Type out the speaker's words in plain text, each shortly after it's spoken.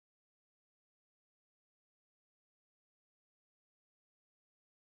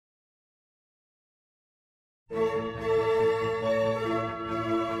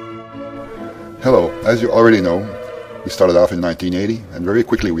Hello, as you already know, we started off in 1980, and very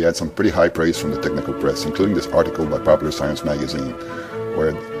quickly we had some pretty high praise from the technical press, including this article by Popular Science magazine, where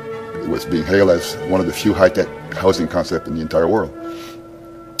it was being hailed as one of the few high-tech housing concepts in the entire world,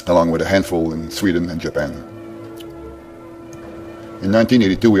 along with a handful in Sweden and Japan. In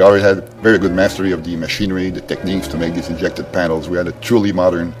 1982, we already had very good mastery of the machinery, the techniques to make these injected panels. We had a truly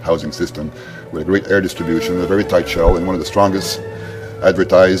modern housing system with a great air distribution, a very tight shell, and one of the strongest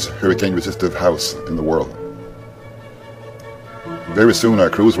advertised hurricane-resistive house in the world. Very soon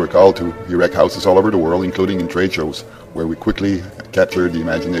our crews were called to erect houses all over the world, including in trade shows, where we quickly captured the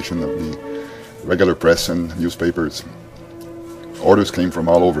imagination of the regular press and newspapers. Orders came from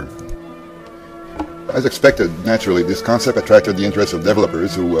all over. As expected, naturally, this concept attracted the interest of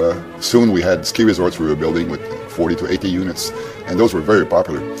developers who soon we had ski resorts we were building with 40 to 80 units, and those were very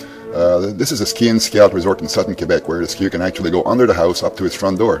popular. This is a ski-in, ski-out resort in southern Quebec where the skier can actually go under the house up to its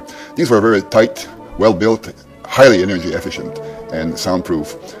front door. These were very tight, well-built, highly energy efficient and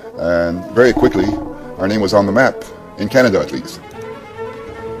soundproof. And very quickly, our name was on the map, in Canada at least.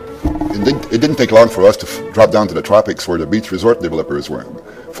 It didn't take long for us to drop down to the tropics where the beach resort developers were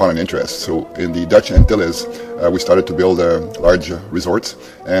found an interest. So in the Dutch Antilles, we started to build large resorts,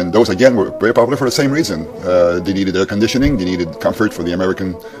 and those again were very popular for the same reason. They needed air conditioning, they needed comfort for the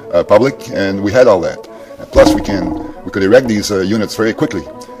American public, and we had all that. Plus we could erect these units very quickly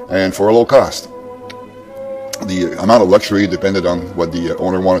and for a low cost. The amount of luxury depended on what the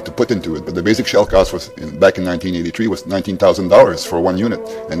owner wanted to put into it, but the basic shell cost was back in 1983 was $19,000 for one unit,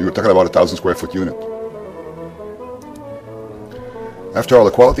 and we were talking about a 1,000 square foot unit. After all,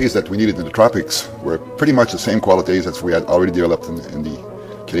 the qualities that we needed in the tropics were pretty much the same qualities as we had already developed in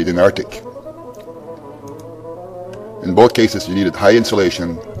the Canadian Arctic. In both cases, you needed high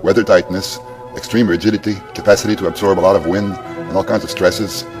insulation, weather tightness, extreme rigidity, capacity to absorb a lot of wind and all kinds of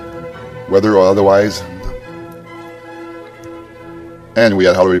stresses, weather or otherwise. And we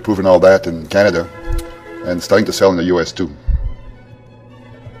had already proven all that in Canada and starting to sell in the US too.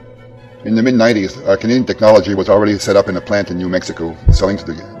 In the mid-90s, our Canadian technology was already set up in a plant in New Mexico, selling to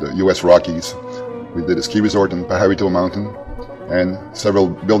the US Rockies. We did a ski resort in Pajarito Mountain and several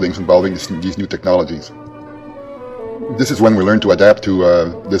buildings involving these new technologies. This is when we learned to adapt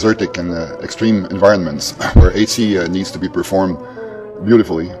to desertic and extreme environments where AC needs to be performed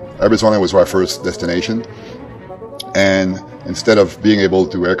beautifully. Arizona was our first destination, and instead of being able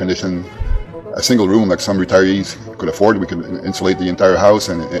to air condition a single room like some retirees could afford, we could insulate the entire house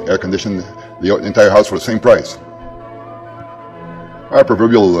and air condition the entire house for the same price. Our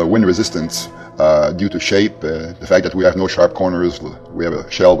proverbial wind resistance, due to shape, the fact that we have no sharp corners, we have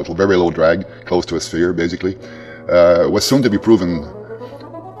a shell with very low drag, close to a sphere basically, was soon to be proven.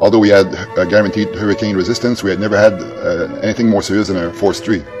 Although we had a guaranteed hurricane resistance, we had never had anything more serious than a force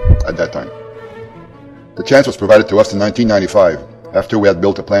 3 at that time. The chance was provided to us in 1995, after we had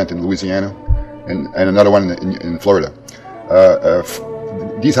built a plant in Louisiana and another one in Florida.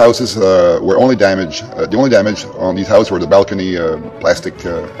 These houses were only damaged. The only damage on these houses were the balcony plastic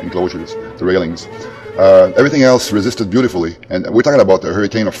enclosures, the railings. Everything else resisted beautifully, and we're talking about a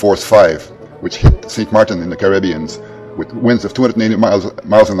hurricane of force 5, which hit St. Martin in the Caribbean with winds of 280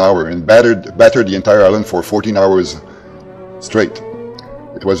 miles an hour and battered the entire island for 14 hours straight.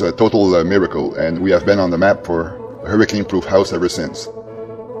 It was a total miracle, and we have been on the map for a hurricane-proof house ever since.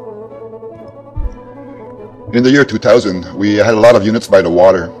 In the year 2000, we had a lot of units by the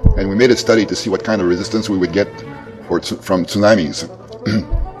water, and we made a study to see what kind of resistance we would get from tsunamis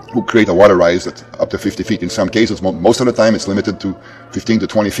who create a water rise that's up to 50 feet. In some cases, most of the time, it's limited to 15 to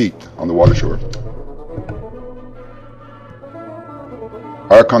 20 feet on the water shore.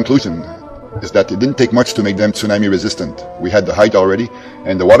 Our conclusion is that it didn't take much to make them tsunami resistant. We had the height already,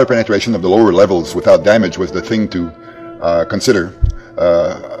 and the water penetration of the lower levels without damage was the thing to consider,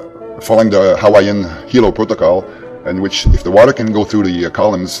 following the Hawaiian Hilo protocol, in which if the water can go through the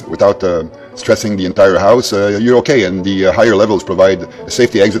columns without stressing the entire house, you're okay, and the higher levels provide a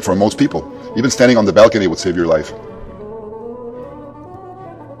safety exit for most people. Even standing on the balcony would save your life.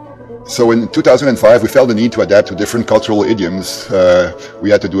 So in 2005, we felt the need to adapt to different cultural idioms. We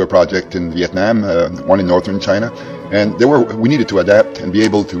had to do a project in Vietnam, one in northern China, and we needed to adapt and be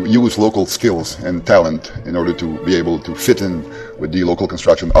able to use local skills and talent in order to be able to fit in with the local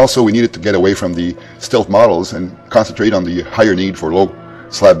construction. Also, we needed to get away from the stilt models and concentrate on the higher need for low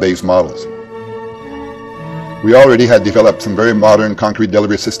slab-based models. We already had developed some very modern concrete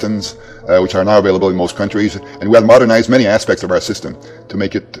delivery systems, which are now available in most countries, and we had modernized many aspects of our system to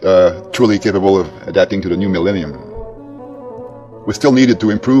make it truly capable of adapting to the new millennium. We still needed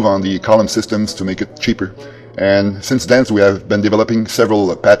to improve on the column systems to make it cheaper, And since then, we have been developing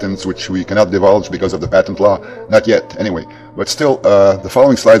several patents which we cannot divulge because of the patent law. Not yet, anyway. But still, the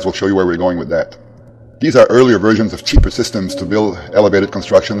following slides will show you where we're going with that. These are earlier versions of cheaper systems to build elevated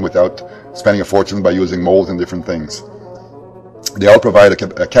construction without spending a fortune by using molds and different things. They all provide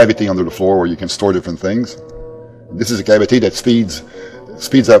a cavity under the floor where you can store different things. This is a cavity that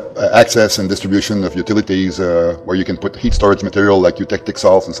speeds up access and distribution of utilities, where you can put heat storage material like Tect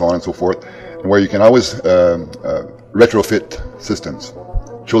salts and so on and so forth, and where you can always retrofit systems.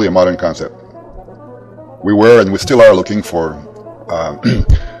 Truly a modern concept. We were and we still are looking for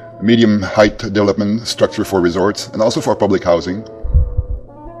medium height development structure for resorts and also for public housing.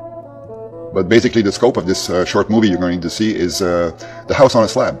 But basically the scope of this short movie you're going to see is the house on a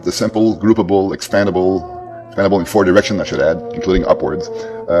slab, the simple, groupable, expandable in 4 directions, I should add, including upwards,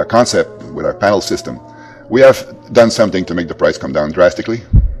 concept with our panel system. We have done something to make the price come down drastically,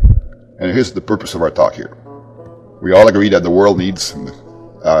 and here's the purpose of our talk here. We all agree that the world needs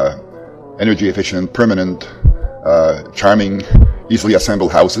energy efficient, permanent, charming, easily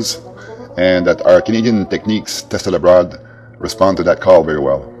assembled houses, and that our Canadian techniques tested abroad respond to that call very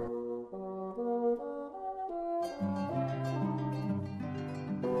well.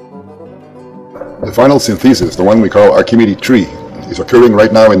 The final synthesis, the one we call Archimedes tree, is occurring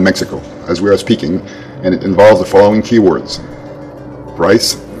right now in Mexico as we are speaking, and it involves the following keywords: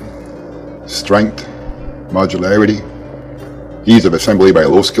 price, strength, modularity, ease of assembly by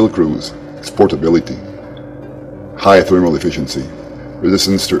low-skilled crews, exportability, high thermal efficiency,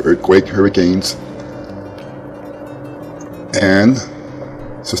 resistance to earthquake, hurricanes, and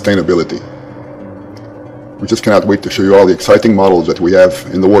sustainability. We just cannot wait to show you all the exciting models that we have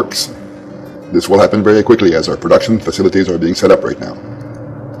in the works. This will happen very quickly as our production facilities are being set up right now.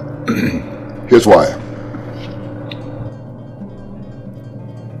 Here's why.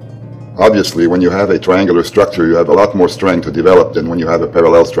 Obviously, when you have a triangular structure, you have a lot more strength to develop than when you have a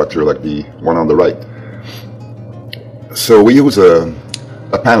parallel structure like the one on the right. So we use a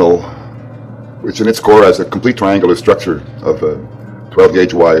panel which in its core has a complete triangular structure of 12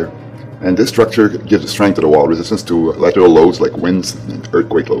 gauge wire, and this structure gives strength to the wall, resistance to lateral loads like winds and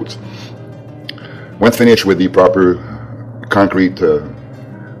earthquake loads. When finished with the proper concrete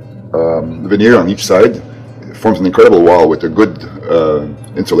veneer on each side, it forms an incredible wall with a good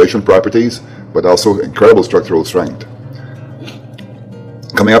insulation properties, but also incredible structural strength.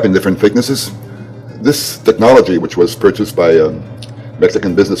 Coming up in different thicknesses, this technology, which was purchased by a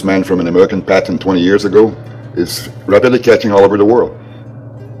Mexican businessman from an American patent 20 years ago, is rapidly catching all over the world.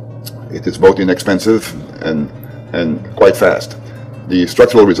 It is both inexpensive and quite fast. The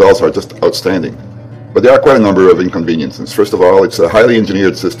structural results are just outstanding. But there are quite a number of inconveniences. First of all, it's a highly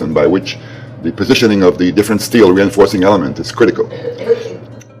engineered system by which the positioning of the different steel reinforcing element is critical.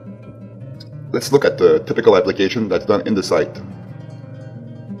 Let's look at the typical application that's done in the site.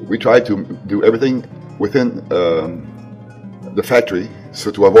 We try to do everything within the factory,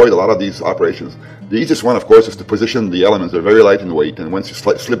 so to avoid a lot of these operations. The easiest one, of course, is to position the elements. They're very light in weight, and once you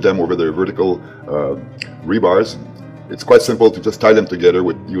slip them over their vertical rebars, it's quite simple to just tie them together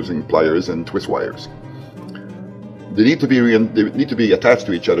with using pliers and twist wires. They need to be attached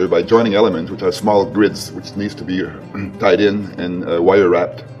to each other by joining elements, which are small grids, which needs to be tied in and wire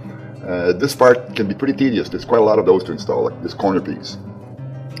wrapped. This part can be pretty tedious. There's quite a lot of those to install, like this corner piece.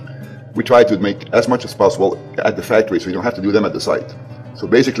 We try to make as much as possible at the factory, so you don't have to do them at the site. So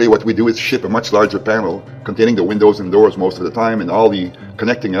basically what we do is ship a much larger panel containing the windows and doors most of the time and all the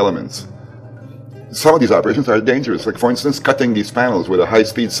connecting elements. Some of these operations are dangerous, like for instance cutting these panels with a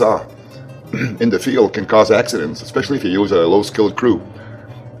high-speed saw in the field can cause accidents, especially if you use a low-skilled crew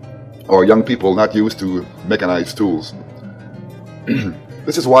or young people not used to mechanized tools.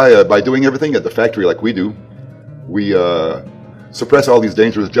 This is why by doing everything at the factory like we do, we suppress all these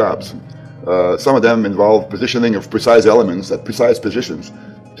dangerous jobs. Some of them involve positioning of precise elements at precise positions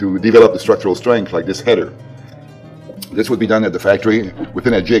to develop the structural strength, like this header. This would be done at the factory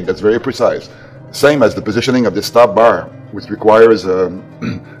within a jig that's very precise. Same as the positioning of this stop bar, which requires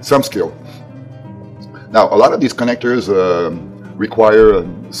some skill. Now, a lot of these connectors require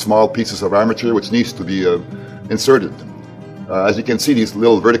small pieces of armature which needs to be inserted. As you can see, these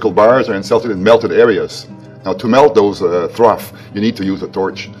little vertical bars are inserted in melted areas. Now, to melt those trough, you need to use a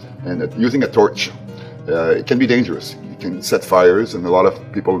torch. And using a torch, it can be dangerous. You can set fires, and a lot of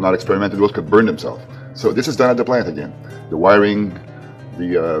people not experimented with could burn themselves. So this is done at the plant again. The wiring,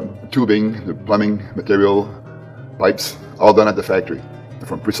 the tubing, the plumbing material, pipes, all done at the factory,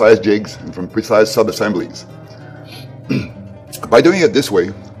 from precise jigs and from precise sub-assemblies. By doing it this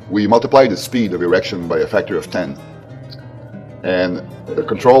way, we multiply the speed of erection by a factor of 10. And the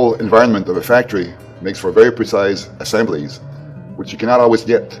control environment of a factory makes for very precise assemblies, which you cannot always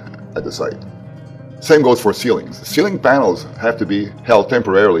get at the site. Same goes for ceilings. Ceiling panels have to be held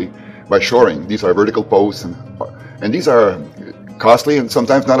temporarily by shoring. These are vertical posts, and these are costly and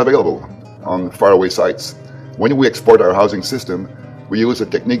sometimes not available on faraway sites. When we export our housing system, we use a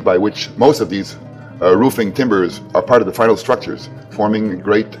technique by which most of these roofing timbers are part of the final structures, forming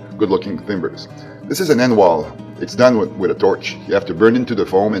great, good-looking timbers. This is an end wall. It's done with a torch. You have to burn into the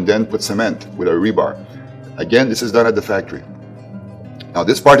foam and then put cement with a rebar. Again, this is done at the factory. Now,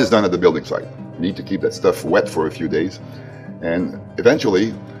 this part is done at the building site. You need to keep that stuff wet for a few days. And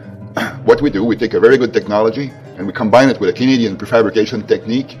eventually, what we do, we take a very good technology and we combine it with a Canadian prefabrication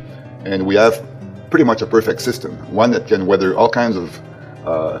technique, and we have pretty much a perfect system, one that can weather all kinds of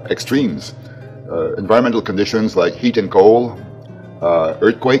extremes, environmental conditions like heat and cold,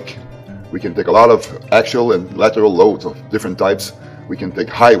 earthquake. We can take a lot of axial and lateral loads of different types. We can take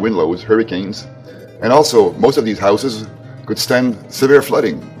high wind loads, hurricanes, and also most of these houses could stand severe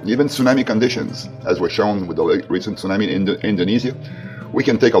flooding, even tsunami conditions, as was shown with the recent tsunami in Indonesia. We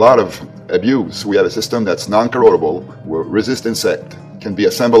can take a lot of abuse. We have a system that's non-corrodable, will resist insect, can be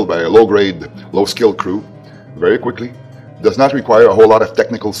assembled by a low-grade, low-skilled crew very quickly, does not require a whole lot of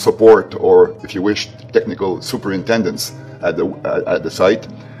technical support or, if you wish, technical superintendents at the site.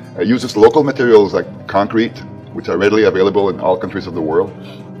 Uses local materials like concrete, which are readily available in all countries of the world,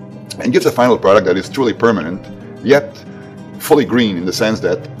 and gives a final product that is truly permanent, yet fully green in the sense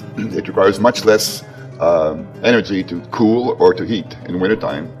that it requires much less energy to cool or to heat in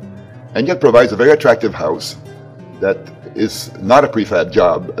wintertime, and yet provides a very attractive house that is not a prefab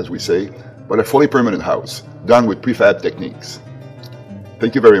job, as we say, but a fully permanent house done with prefab techniques.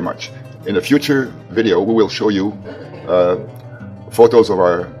 Thank you very much. In a future video, we will show you photos of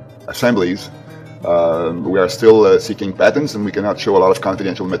our assemblies. We are still seeking patents, and we cannot show a lot of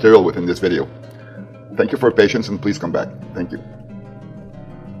confidential material within this video. Thank you for your patience, and please come back. Thank you.